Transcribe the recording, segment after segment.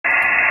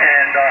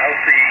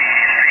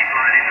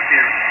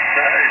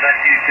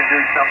do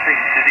something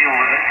to deal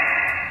with it.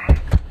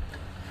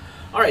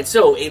 All right,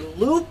 so a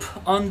loop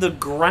on the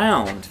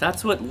ground,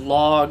 that's what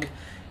LOG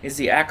is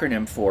the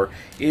acronym for,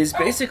 is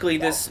basically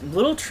this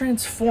little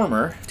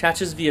transformer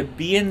attaches via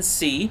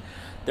BNC.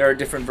 There are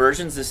different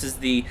versions. This is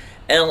the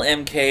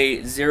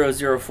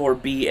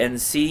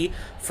LMK004BNC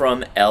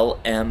from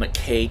lmkts.com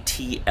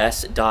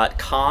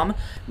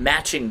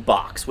matching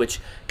box,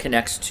 which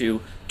connects to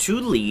 2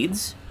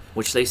 leads,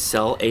 which they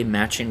sell a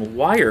matching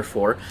wire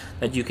for,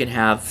 that you can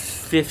have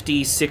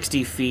 50,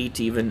 60 feet,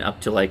 even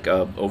up to like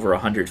over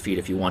 100 feet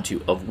if you want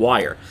to, of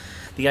wire.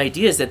 The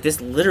idea is that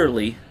this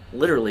literally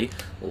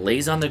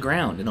lays on the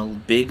ground in a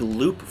big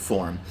loop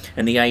form.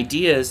 And the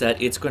idea is that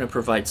it's going to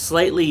provide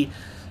slightly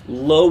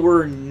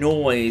lower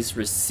noise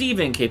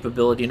receiving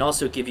capability and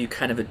also give you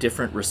kind of a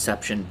different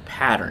reception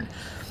pattern.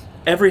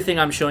 Everything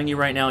I'm showing you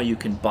right now you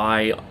can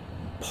buy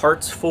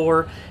parts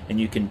for, and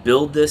you can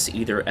build this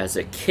either as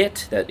a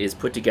kit that is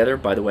put together.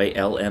 By the way,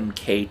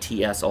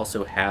 LMKTS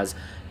also has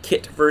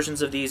kit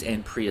versions of these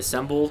and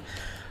pre-assembled.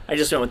 I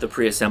just went with the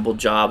pre-assembled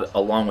job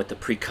along with the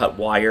pre-cut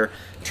wire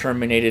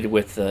terminated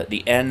with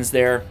the ends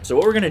there. So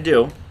what we're going to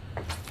do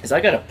is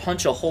I got to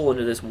punch a hole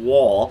into this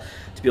wall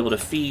to be able to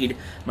feed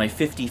my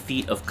 50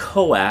 feet of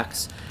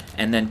coax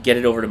and then get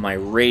it over to my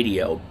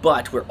radio.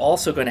 But we're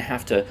also going to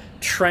have to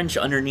trench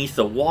underneath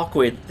the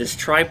walkway that this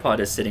tripod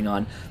is sitting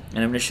on,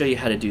 and I'm going to show you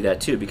how to do that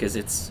too because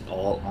it's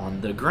all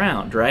on the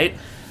ground, right?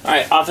 All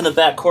right, off in the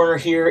back corner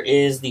here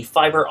is the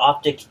fiber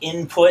optic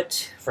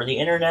input for the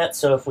internet.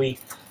 So if we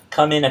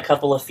come in a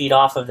couple of feet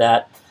off of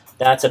that,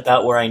 that's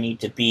about where I need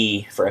to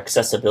be for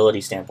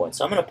accessibility standpoint.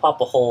 So I'm going to pop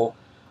a hole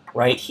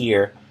right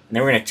here, and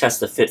then we're going to test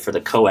the fit for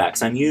the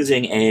coax. I'm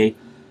using a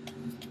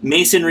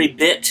masonry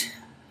bit,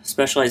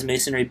 specialized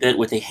masonry bit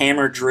with a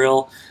hammer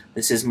drill.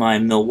 This is my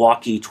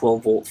Milwaukee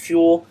 12-volt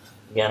fuel.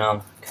 Again,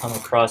 I'll come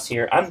across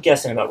here. I'm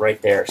guessing about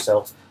right there,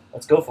 so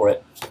let's go for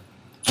it.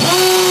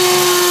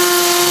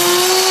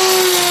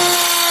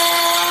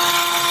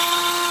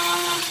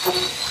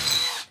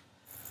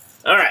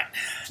 All right,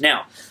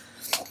 now,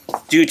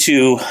 due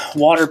to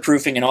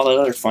waterproofing and all that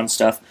other fun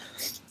stuff,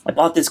 I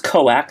bought this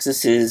coax.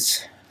 This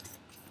is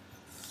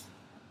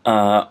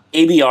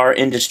ABR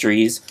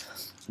Industries.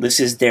 This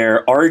is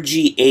their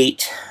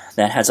RG8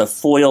 that has a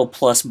foil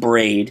plus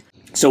braid,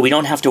 so we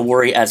don't have to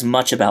worry as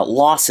much about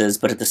losses,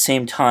 but at the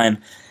same time,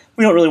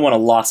 we don't really want a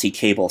lossy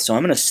cable. So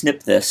I'm going to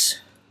snip this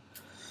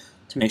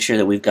to make sure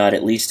that we've got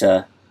at least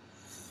a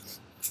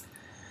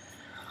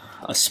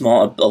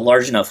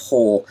large enough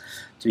hole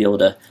to be able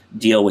to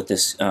deal with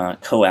this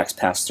coax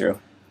pass-through.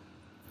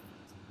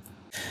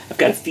 I've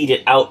got to feed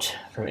it out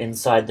from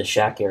inside the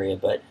shack area,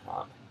 but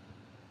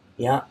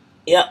yeah,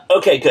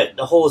 okay, good.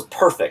 The hole is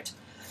perfect.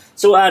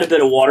 So we'll add a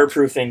bit of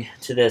waterproofing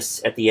to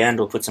this at the end.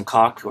 We'll put some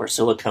caulk or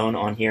silicone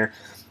on here,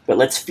 but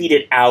let's feed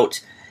it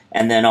out,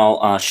 and then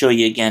I'll show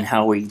you again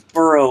how we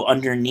burrow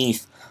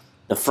underneath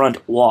the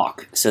front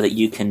walk so that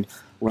you can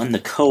run the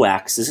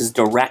coax. This is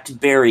direct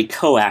bury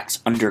coax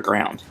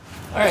underground.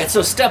 All right,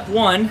 so step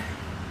 1,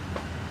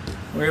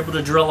 we're able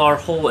to drill our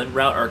hole and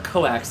route our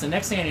coax. The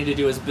next thing I need to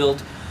do is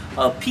build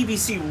a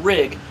PVC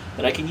rig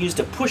that I can use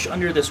to push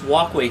under this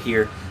walkway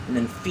here and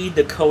then feed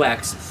the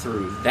coax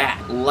through that.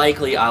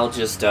 Likely I'll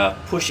just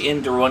push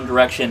into one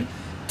direction,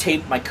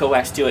 tape my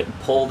coax to it, and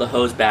pull the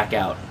hose back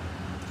out.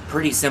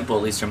 Pretty simple,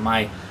 at least from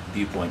my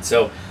viewpoint.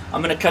 So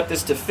I'm going to cut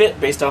this to fit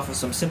based off of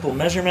some simple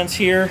measurements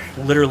here,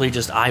 literally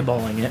just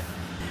eyeballing it.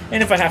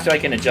 And if I have to, I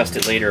can adjust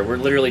it later. We're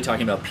literally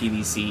talking about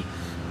PVC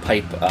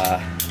pipe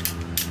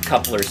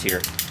couplers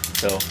here,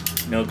 so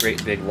no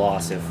great big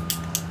loss if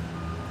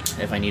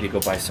I need to go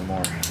buy some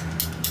more.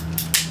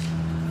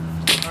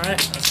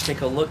 Alright, let's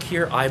take a look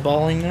here,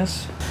 eyeballing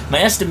this.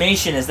 My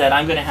estimation is that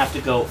I'm going to have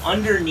to go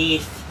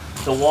underneath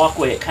the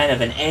walkway at kind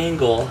of an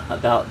angle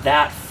about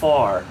that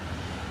far,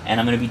 and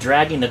I'm going to be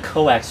dragging the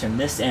coax from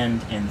this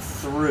end and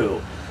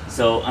through.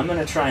 So I'm going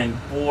to try and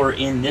bore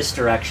in this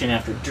direction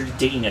after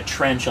digging a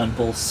trench on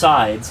both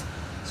sides.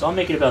 So I'll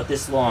make it about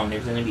this long.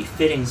 There's going to be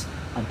fittings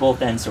on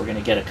both ends, so we're going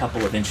to get a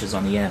couple of inches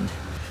on the end.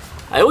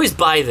 I always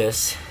buy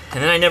this,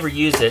 and then I never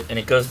use it, and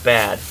it goes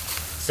bad.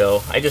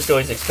 So I just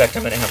always expect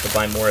I'm going to have to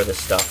buy more of this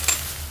stuff.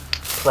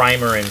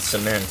 Primer and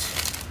cement.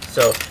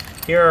 So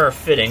here are our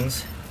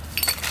fittings.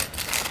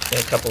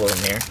 Got a couple of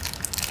them here.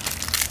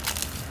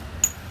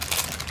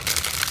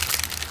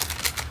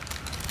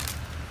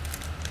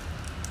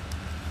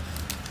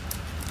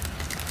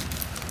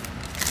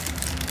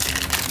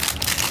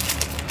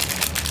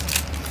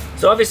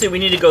 So obviously we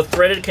need to go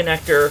threaded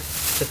connector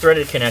to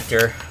threaded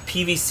connector.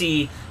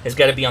 PVC has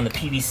got to be on the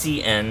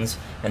PVC ends,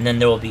 and then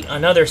there will be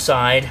another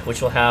side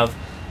which will have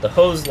the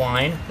hose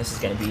line. This is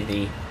going to be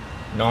the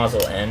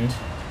nozzle end.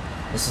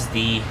 This is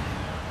the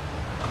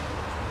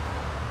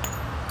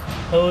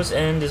hose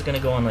end is going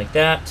to go on like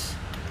that.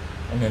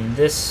 And then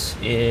this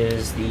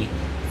is the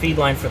feed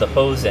line for the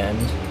hose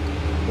end,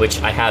 which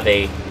I have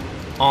a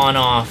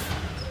on-off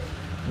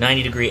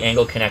 90-degree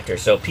angle connector.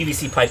 So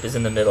PVC pipe is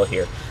in the middle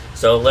here.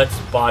 So let's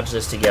bodge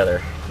this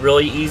together.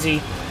 Really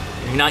easy.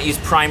 Do not use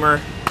primer.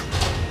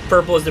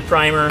 Purple is the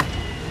primer.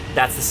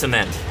 That's the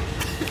cement.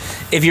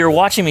 if you're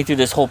watching me through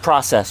this whole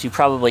process, you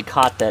probably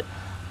caught that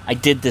I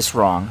did this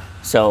wrong.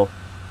 So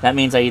that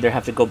means I either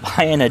have to go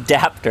buy an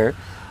adapter,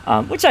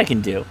 which I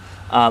can do,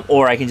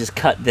 or I can just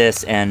cut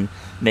this and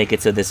make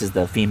it so this is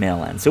the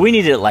female end. So we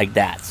needed it like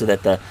that so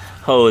that the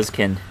hose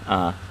can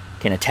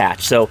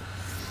attach. So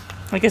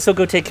I guess I'll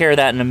go take care of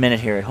that in a minute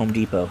here at Home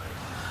Depot.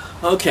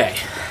 Okay,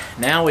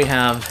 now we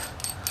have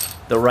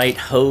the right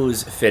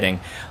hose fitting.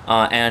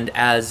 And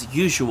as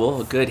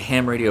usual, a good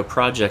ham radio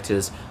project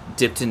is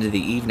dipped into the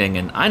evening,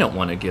 and I don't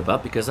want to give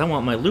up because I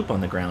want my loop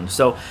on the ground.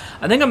 So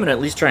I think I'm going to at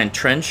least try and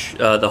trench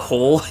the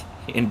hole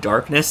in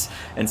darkness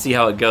and see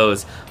how it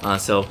goes.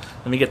 So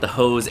let me get the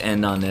hose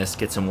end on this,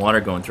 get some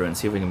water going through it, and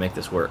see if we can make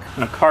this work. I'm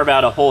going to carve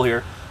out a hole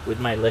here with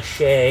my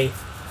Lachey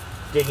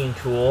digging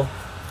tool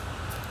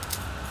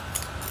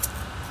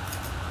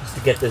just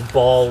to get this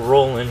ball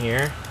rolling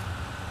here.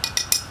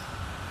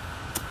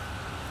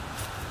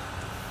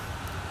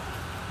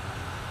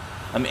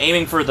 I'm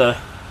aiming for the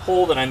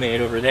hole that I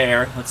made over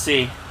there. Let's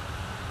see.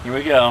 Here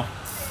we go.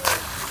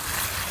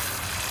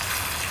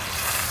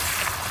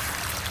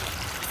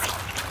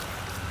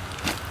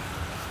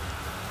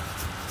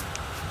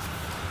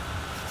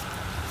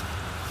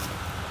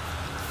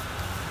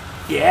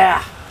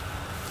 Yeah.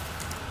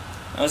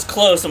 That was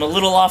close. I'm a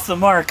little off the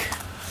mark.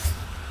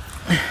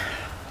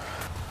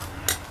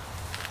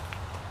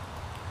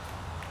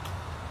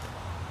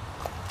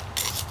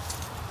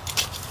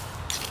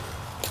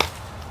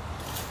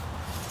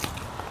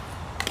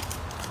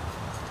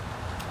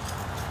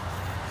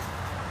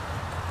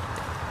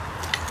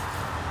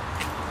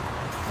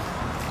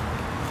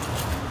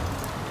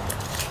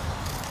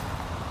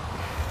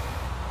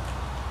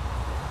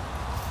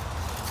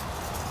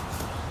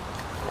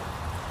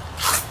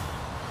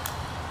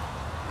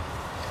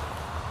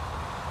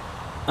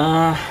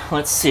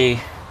 Let's see.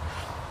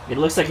 It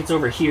looks like it's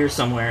over here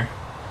somewhere.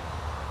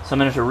 So I'm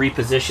gonna have to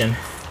reposition.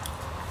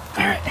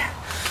 All right,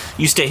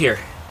 you stay here.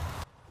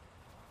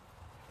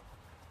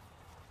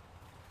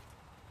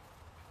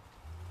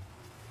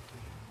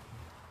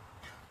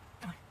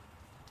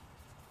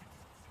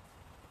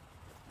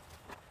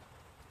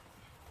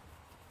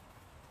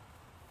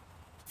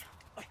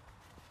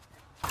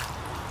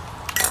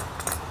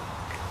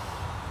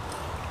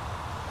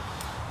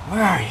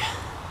 Where are you?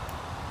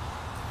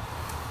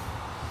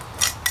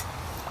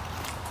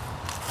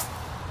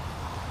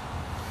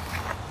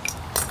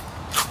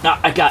 No,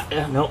 I got,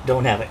 no,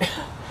 don't have it.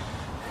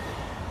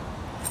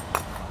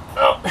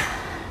 Oh.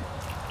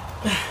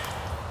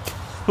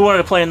 Who wanted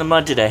to play in the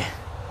mud today?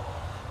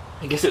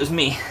 I guess it was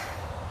me.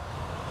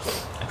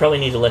 I probably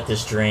need to let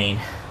this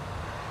drain.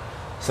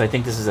 So I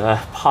think this is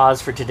a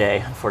pause for today,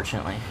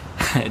 unfortunately.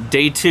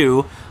 Day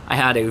 2, I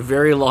had a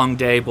very long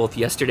day, both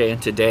yesterday and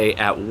today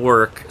at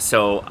work.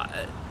 So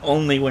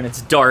only when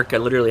it's dark, I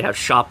literally have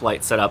shop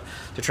lights set up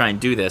to try and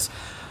do this.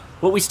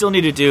 What we still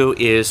need to do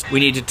is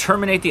we need to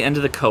terminate the end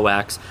of the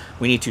coax,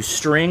 we need to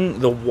string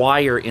the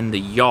wire in the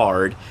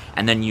yard,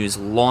 and then use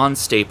lawn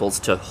staples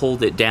to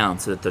hold it down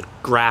so that the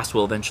grass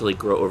will eventually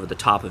grow over the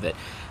top of it.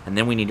 And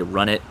then we need to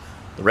run it,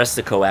 the rest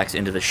of the coax,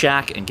 into the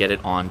shack and get it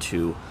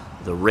onto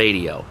the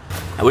radio.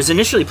 I was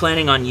initially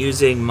planning on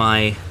using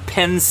my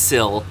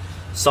pencil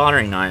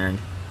soldering iron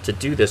to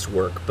do this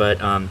work, but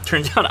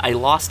turns out I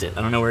lost it.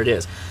 I don't know where it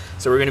is.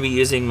 So we're going to be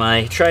using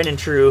my tried and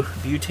true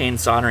butane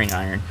soldering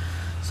iron.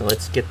 So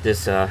let's get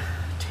this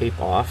tape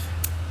off.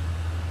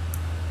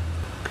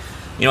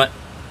 You know what?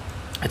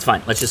 That's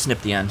fine. Let's just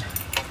snip the end.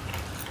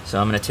 So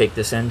I'm going to take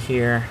this end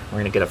here. We're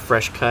going to get a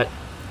fresh cut.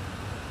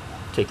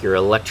 Take your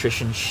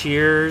electrician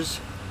shears.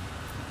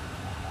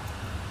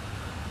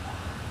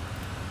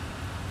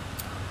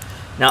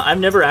 Now, I've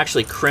never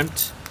actually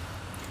crimped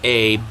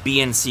a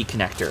BNC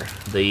connector.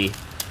 The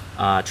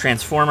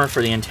transformer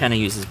for the antenna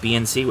uses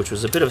BNC, which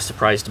was a bit of a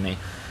surprise to me.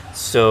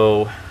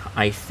 So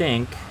I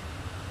think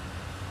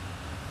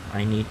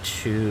I need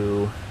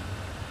to...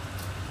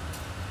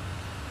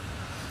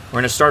 We're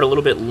going to start a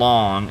little bit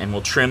long, and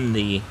we'll trim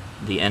the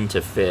end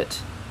to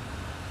fit.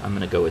 I'm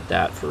going to go with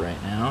that for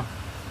right now.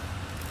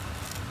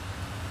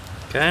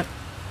 Okay.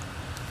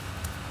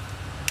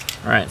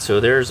 Alright,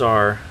 so there's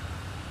our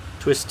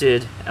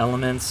twisted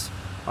elements,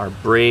 our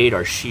braid,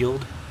 our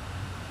shield.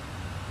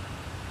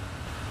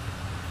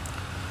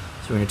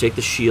 So we're going to take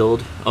the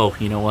shield. Oh,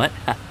 you know what?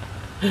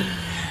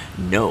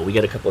 No, we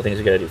got a couple of things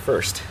we got to do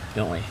first,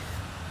 don't we?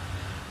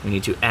 We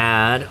need to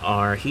add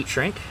our heat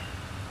shrink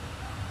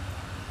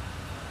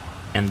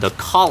and the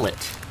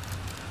collet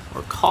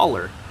or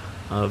collar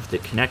of the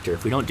connector.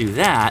 If we don't do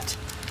that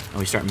and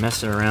we start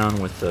messing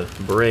around with the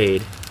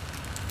braid,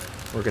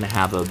 we're going to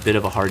have a bit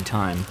of a hard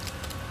time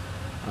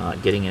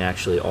getting it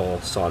actually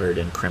all soldered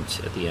and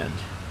crimped at the end.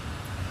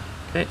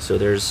 Okay, so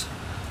there's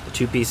the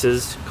two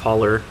pieces,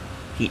 collar,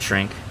 heat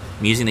shrink.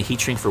 I'm using the heat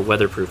shrink for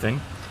weatherproofing,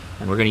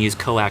 and we're going to use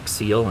coax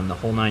seal and the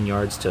whole 9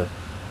 yards to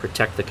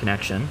protect the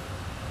connection.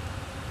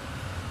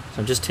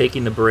 So I'm just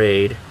taking the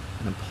braid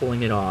and I'm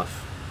pulling it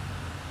off,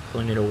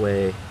 pulling it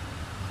away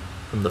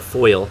from the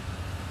foil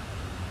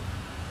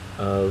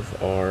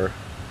of our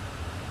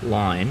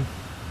line.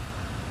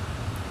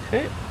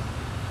 Okay.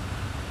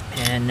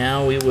 And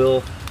now we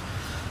will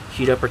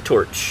heat up our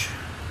torch.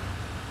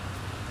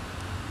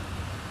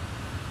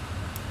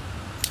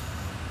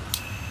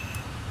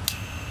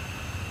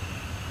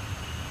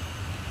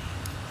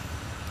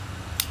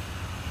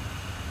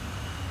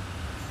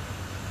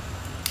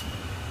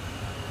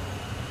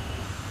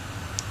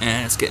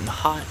 And it's getting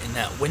hot in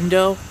that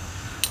window.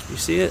 You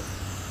see it?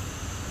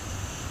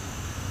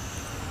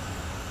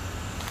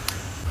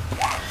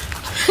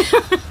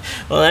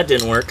 Well, that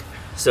didn't work.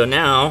 So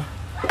now,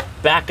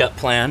 backup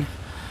plan.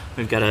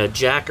 We've got a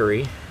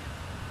jackery.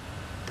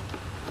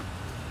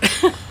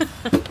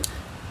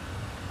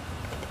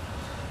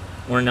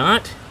 Or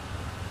not?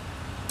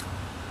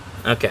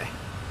 Okay.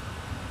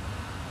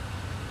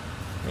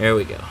 There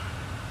we go.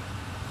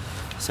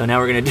 So now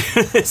we're gonna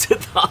do this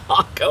with the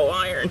Hako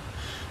iron.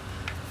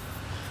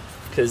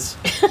 Because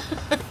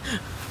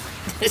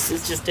this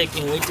is just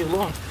taking way too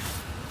long.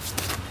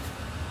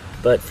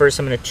 But first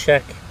I'm gonna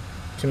check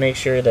to make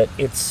sure that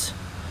it's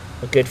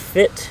a good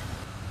fit.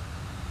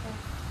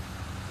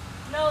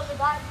 No, the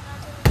bottom.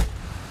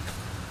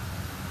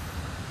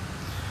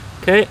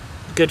 Okay,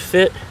 good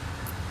fit.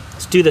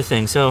 Let's do the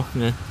thing. So I'm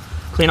gonna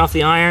clean off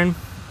the iron.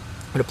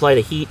 I'm gonna apply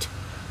the heat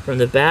from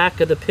the back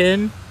of the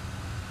pin.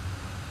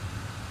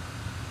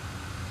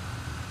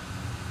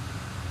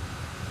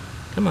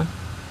 Come on.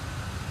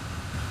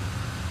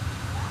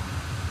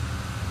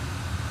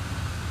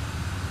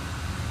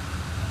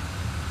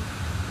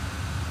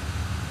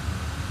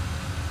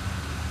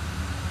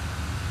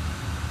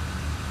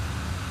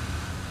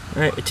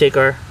 All right, we take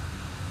our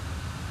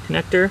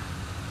connector.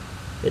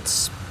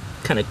 It's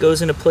kind of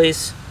goes into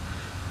place.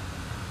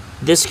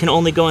 This can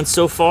only go in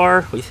so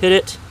far. We've hit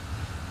it.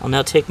 I'll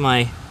now take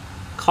my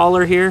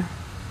collar here,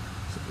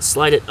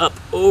 slide it up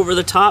over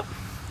the top.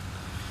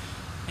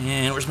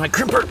 And where's my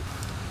crimper?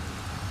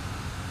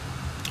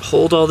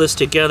 Hold all this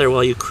together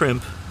while you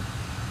crimp.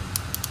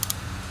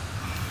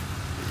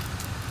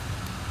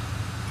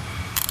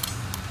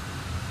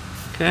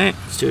 Okay,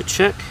 let's do a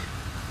check.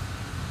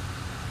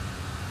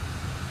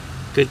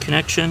 Good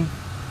connection.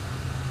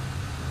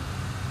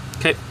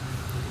 Okay.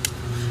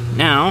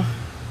 Now,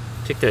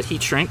 take that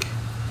heat shrink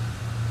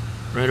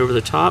right over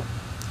the top.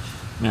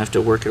 I'm gonna have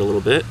to work it a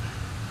little bit.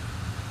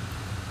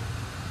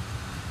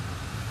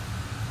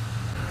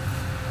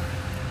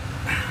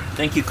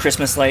 Thank you,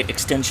 Christmas light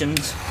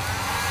extensions.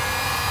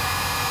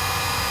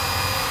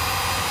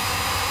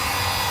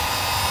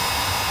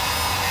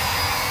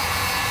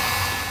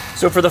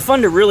 So for the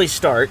fun to really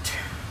start,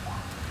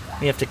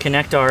 we have to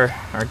connect our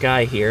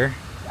guy here.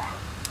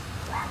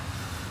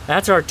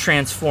 That's our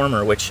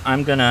transformer, which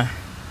I'm gonna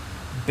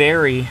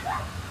bury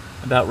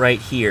about right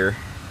here.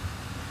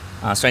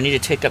 So I need to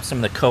take up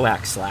some of the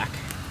coax slack.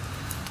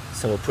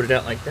 So we'll put it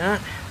out like that.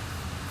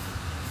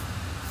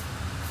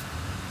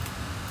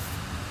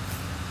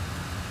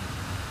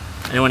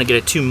 I don't want to get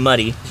it too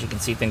muddy. As you can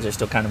see, things are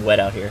still kind of wet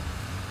out here.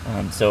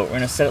 So we're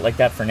gonna set it like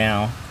that for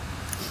now.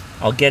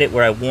 I'll get it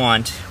where I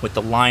want with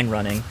the line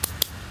running,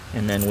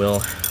 and then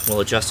we'll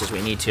adjust as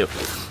we need to.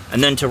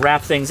 And then to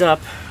wrap things up,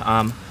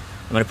 I'm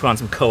gonna put on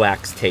some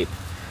coax tape.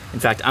 In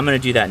fact, I'm gonna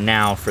do that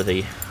now for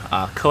the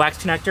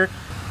coax connector.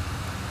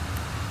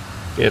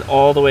 Get it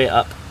all the way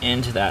up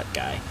into that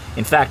guy.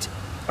 In fact,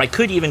 I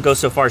could even go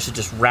so far as to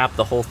just wrap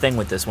the whole thing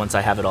with this once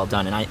I have it all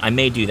done, and I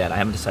may do that. I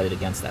haven't decided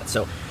against that.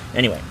 So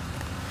anyway,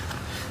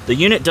 the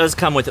unit does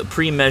come with a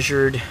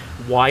pre-measured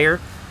wire,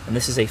 and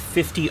this is a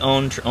 50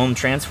 ohm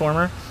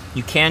transformer.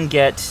 You can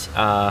get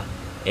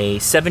a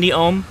 70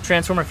 ohm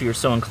transformer if you're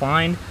so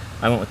inclined.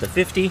 I went with the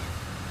 50.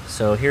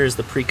 So here's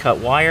the pre-cut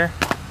wire.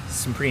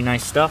 Some pretty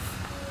nice stuff.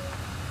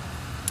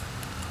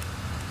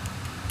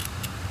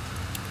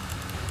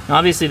 Now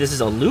obviously this is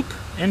a loop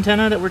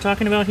antenna that we're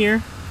talking about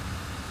here.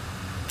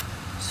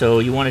 So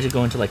you want it to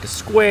go into like a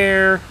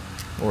square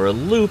or a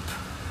loop,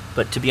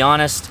 but to be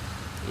honest,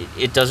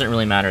 it doesn't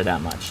really matter that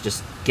much.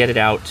 Just get it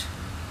out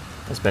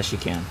as best you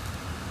can.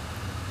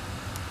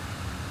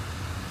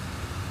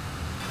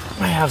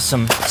 I have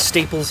some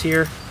staples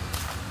here,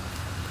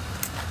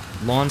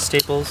 lawn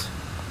staples.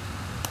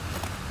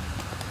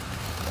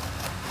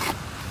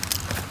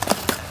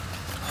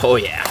 Oh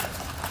yeah.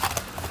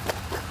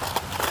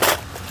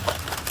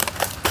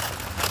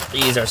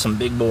 These are some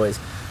big boys.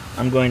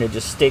 I'm going to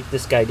just stake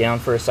this guy down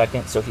for a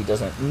second so he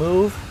doesn't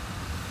move.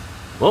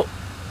 Whoa,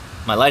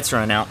 my light's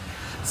running out.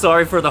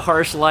 Sorry for the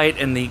harsh light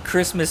and the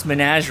Christmas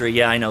menagerie.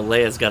 Yeah, I know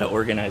Leia's got to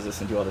organize this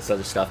and do all this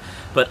other stuff.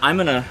 But I'm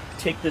gonna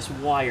take this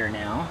wire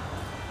now,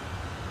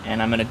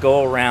 and I'm gonna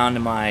go around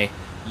my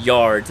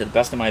yard to the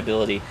best of my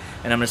ability,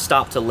 and I'm gonna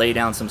stop to lay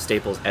down some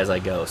staples as I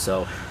go.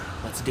 So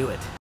let's do it.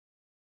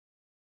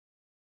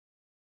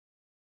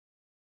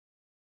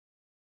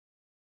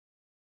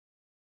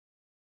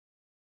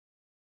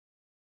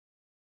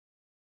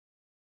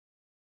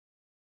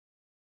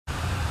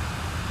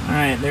 All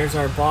right, there's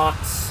our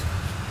box.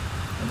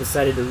 I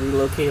decided to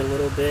relocate a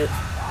little bit.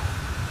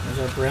 There's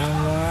our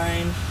brown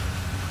line.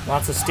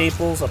 Lots of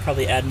staples. I'll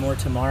probably add more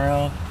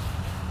tomorrow.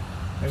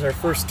 There's our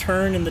first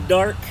turn in the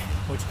dark,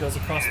 which goes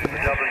across the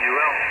room.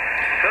 WL.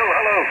 So,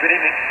 hello, good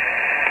evening.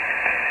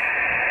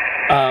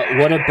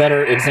 What a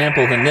better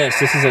example than this?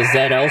 This is a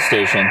ZL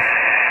station.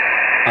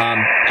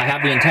 I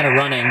have the antenna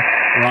running.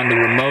 We're on the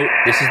remote.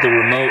 This is the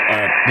remote.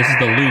 This is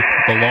the loop,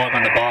 the log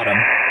on the bottom.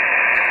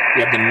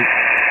 We have the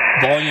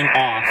volume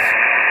off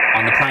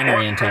on the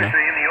primary antenna. In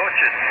the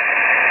orchard.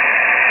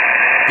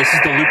 This is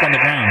the loop on the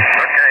ground.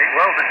 Okay,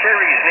 well, the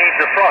cherries need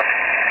the frost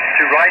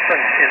to ripen,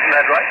 isn't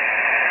that right?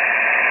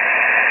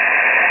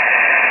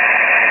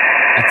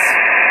 It's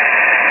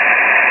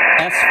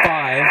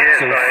S5, Yes,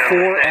 so I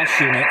 4 S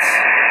units. I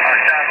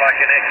sound like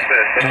an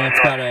expert, but And I'm it's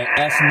not. about a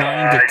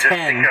S9 to I just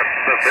 10 pick up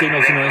the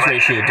signal to noise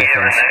ratio here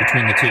difference and there.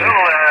 between the two. Well,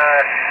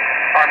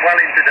 I'm well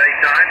into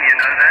daytime, you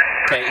know that.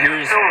 Okay,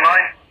 here's Still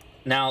nice.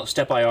 now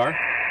step IR.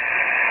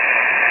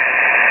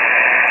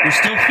 You're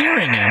still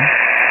hearing him,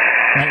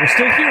 right? We're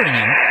still hearing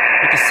him,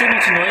 but the signal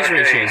to noise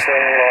ratio is So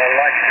I'd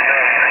like to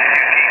know that you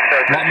keep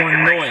so a lot more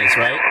noise,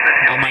 right?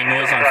 All my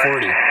noise on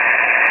 40.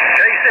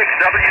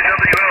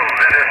 J6WWL,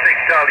 ZL6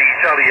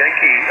 Charlie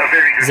Yankee, a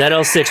very good.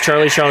 ZL6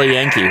 Charlie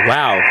Yankee.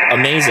 Wow,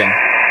 amazing. It's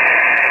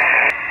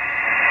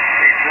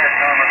that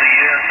time of the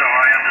year, so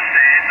I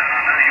understand, and I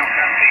know your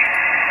company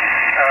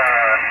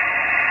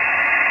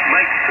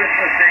makes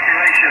Christmas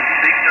decorations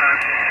big time.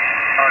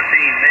 I've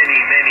seen many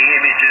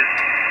images,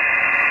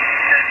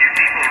 and you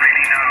people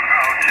really know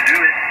how to do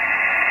it.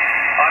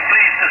 I'm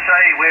pleased to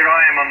say where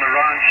I am on the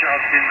ranch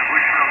out in the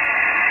bushveld,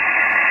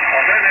 I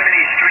don't have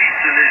any streets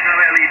and there's no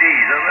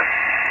LEDs, over.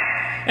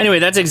 Anyway,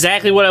 that's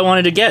exactly what I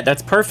wanted to get.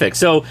 That's perfect.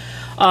 So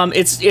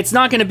it's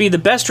not going to be the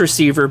best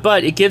receiver,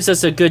 but it gives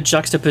us a good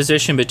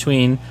juxtaposition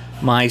between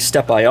my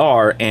step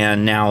IR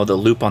and now the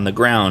loop on the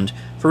ground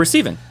for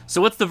receiving.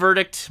 So what's the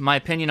verdict, my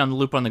opinion on the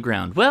loop on the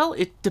ground? Well,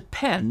 it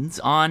depends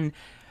on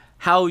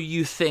how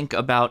you think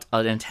about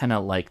an antenna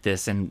like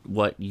this and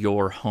what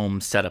your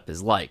home setup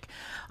is like.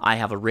 I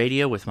have a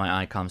radio with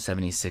my ICOM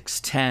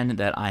 7610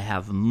 that I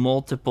have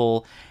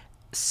multiple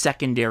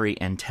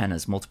secondary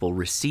antennas, multiple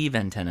receive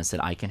antennas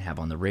that I can have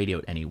on the radio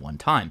at any one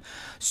time.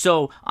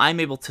 So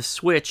I'm able to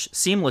switch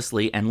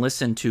seamlessly and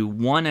listen to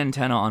one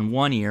antenna on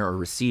one ear or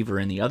receiver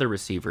and the other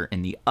receiver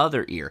in the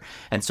other ear.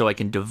 And so I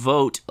can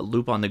devote a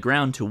loop on the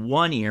ground to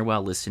one ear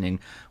while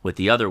listening with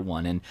the other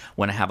one. And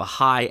when I have a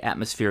high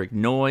atmospheric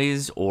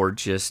noise or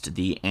just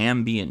the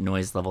ambient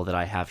noise level that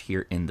I have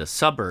here in the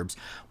suburbs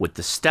with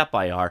the step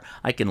IR,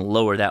 I can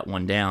lower that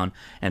one down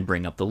and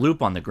bring up the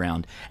loop on the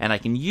ground. And I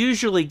can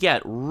usually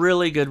get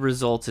really good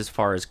results as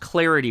far as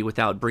clarity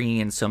without bringing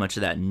in so much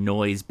of that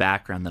noise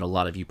background that a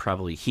lot of you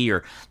probably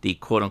hear, the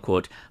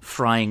quote-unquote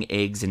frying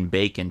eggs and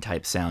bacon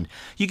type sound.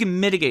 You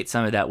can mitigate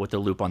some of that with the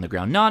loop on the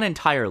ground. Not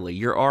entirely.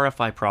 Your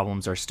RFI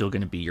problems are still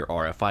going to be your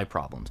RFI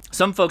problems.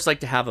 Some folks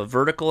like to have a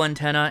vertical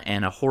antenna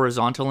and a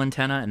horizontal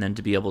antenna and then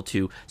to be able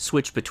to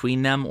switch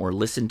between them or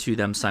listen to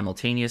them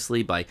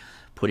simultaneously by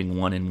putting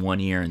one in one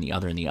ear and the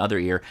other in the other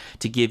ear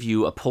to give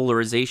you a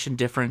polarization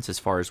difference as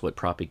far as what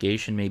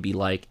propagation may be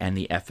like and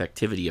the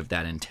effectivity of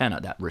that antenna,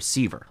 that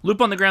receiver.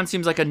 Loop on the ground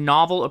seems like a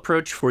novel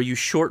approach for you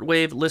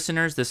shortwave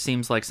listeners. This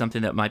seems like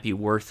something that might be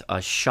worth a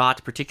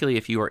shot, particularly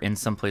if you are in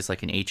some place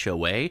like an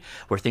HOA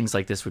where things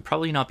like this would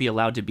probably not be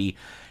allowed to be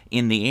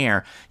in the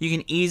air. You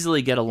can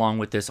easily get along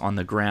with this on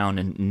the ground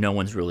and no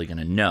one's really going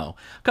to know.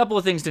 A couple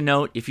of things to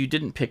note, if you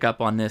didn't pick up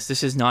on this,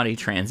 this is not a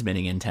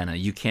transmitting antenna.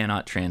 You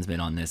cannot transmit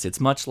on this. It's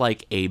much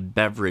like a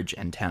beverage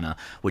antenna,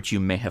 which you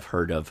may have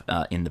heard of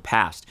in the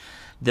past.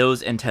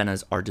 Those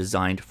antennas are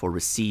designed for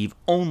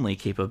receive-only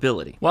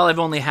capability. Well, I've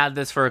only had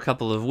this for a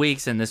couple of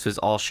weeks, and this was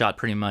all shot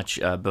pretty much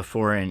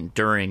before and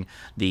during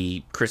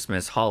the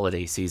Christmas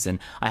holiday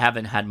season. I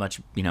haven't had much,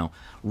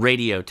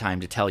 radio time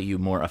to tell you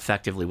more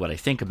effectively what I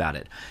think about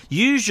it.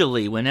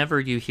 Usually,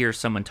 whenever you hear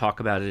someone talk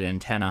about an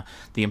antenna,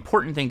 the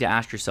important thing to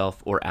ask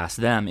yourself or ask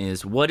them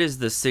is, what is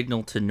the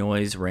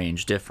signal-to-noise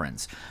range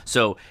difference?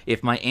 So,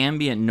 if my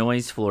ambient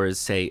noise floor is,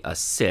 say, a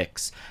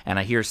 6, and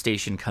I hear a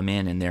station come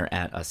in and they're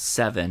at a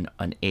 7,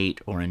 an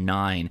 8 or a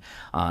 9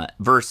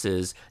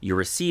 versus your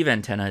receive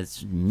antenna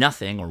is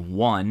nothing or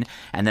 1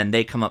 and then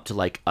they come up to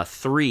like a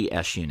 3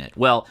 S unit.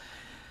 Well,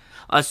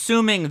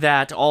 assuming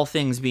that all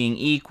things being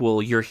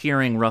equal, you're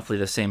hearing roughly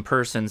the same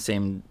person,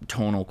 same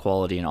tonal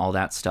quality and all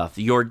that stuff.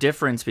 Your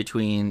difference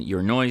between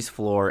your noise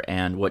floor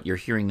and what you're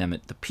hearing them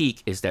at the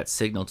peak is that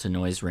signal to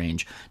noise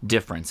range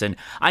difference. And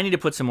I need to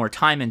put some more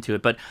time into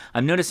it, but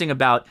I'm noticing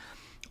about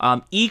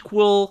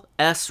equal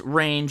S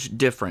range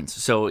difference.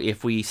 So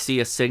if we see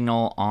a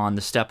signal on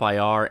the step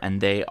IR and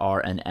they are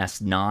an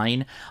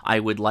S9, I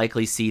would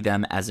likely see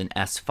them as an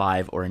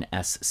S5 or an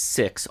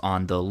S6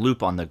 on the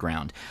loop on the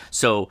ground.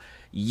 So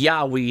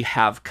yeah, we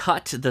have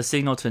cut the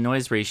signal to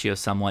noise ratio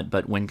somewhat,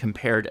 but when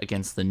compared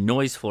against the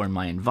noise floor in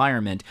my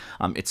environment,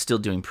 it's still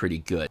doing pretty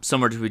good.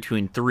 Somewhere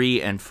between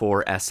 3 and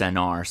 4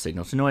 SNR,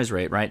 signal to noise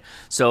rate, right?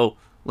 So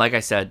Like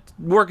I said,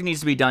 work needs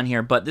to be done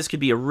here, but this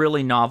could be a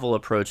really novel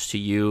approach to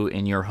you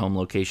in your home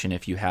location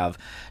if you have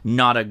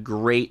not a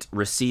great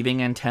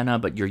receiving antenna,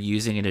 but you're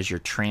using it as your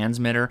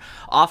transmitter.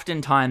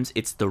 Oftentimes,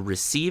 it's the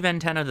receive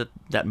antenna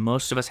that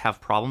most of us have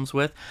problems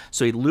with.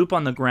 So a loop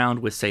on the ground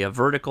with, say, a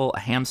vertical, a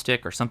ham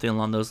stick, or something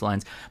along those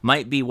lines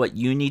might be what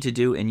you need to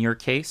do in your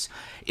case.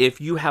 If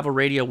you have a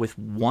radio with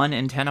one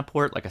antenna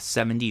port, like a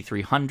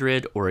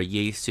 7300 or a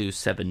Yaesu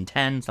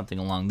 710, something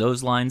along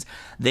those lines,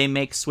 they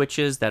make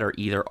switches that are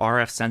either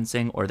RF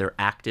sensing or they're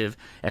active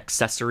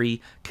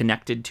accessory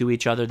connected to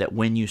each other, that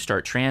when you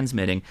start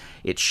transmitting,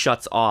 it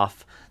shuts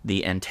off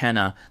the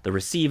antenna, the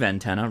receive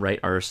antenna, right,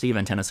 our receive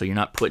antenna, so you're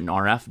not putting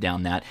RF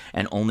down that,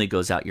 and only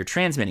goes out your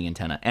transmitting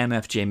antenna.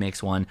 MFJ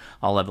makes one.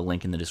 I'll have a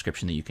link in the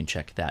description that you can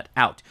check that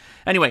out.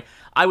 Anyway,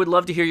 I would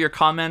love to hear your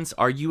comments.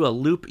 Are you a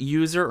loop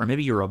user, or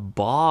maybe you're a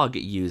bog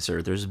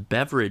user? There's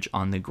beverage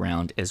on the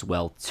ground as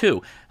well,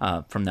 too,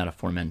 from that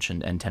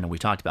aforementioned antenna we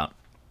talked about.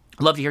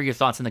 I'd love to hear your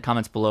thoughts in the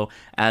comments below.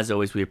 As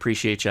always, we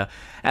appreciate you.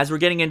 As we're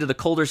getting into the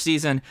colder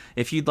season,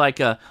 if you'd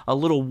like a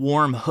little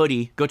warm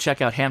hoodie, go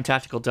check out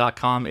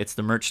hamtactical.com. It's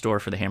the merch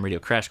store for the Ham Radio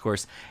Crash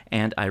Course,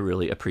 and I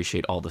really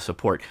appreciate all the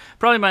support.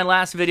 Probably my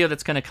last video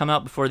that's going to come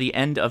out before the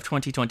end of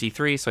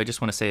 2023, so I just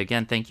want to say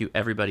again, thank you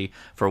everybody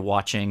for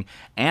watching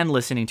and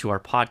listening to our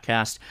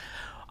podcast.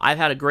 I've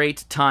had a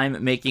great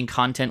time making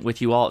content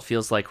with you all. It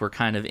feels like we're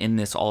kind of in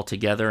this all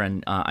together,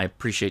 and I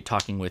appreciate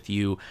talking with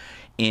you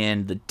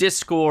in the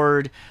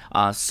Discord,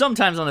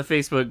 sometimes on the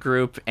Facebook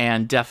group,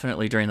 and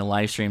definitely during the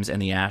live streams and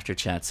the after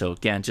chat. So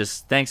again,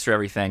 just thanks for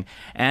everything,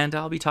 and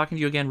I'll be talking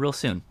to you again real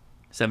soon.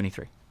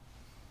 73.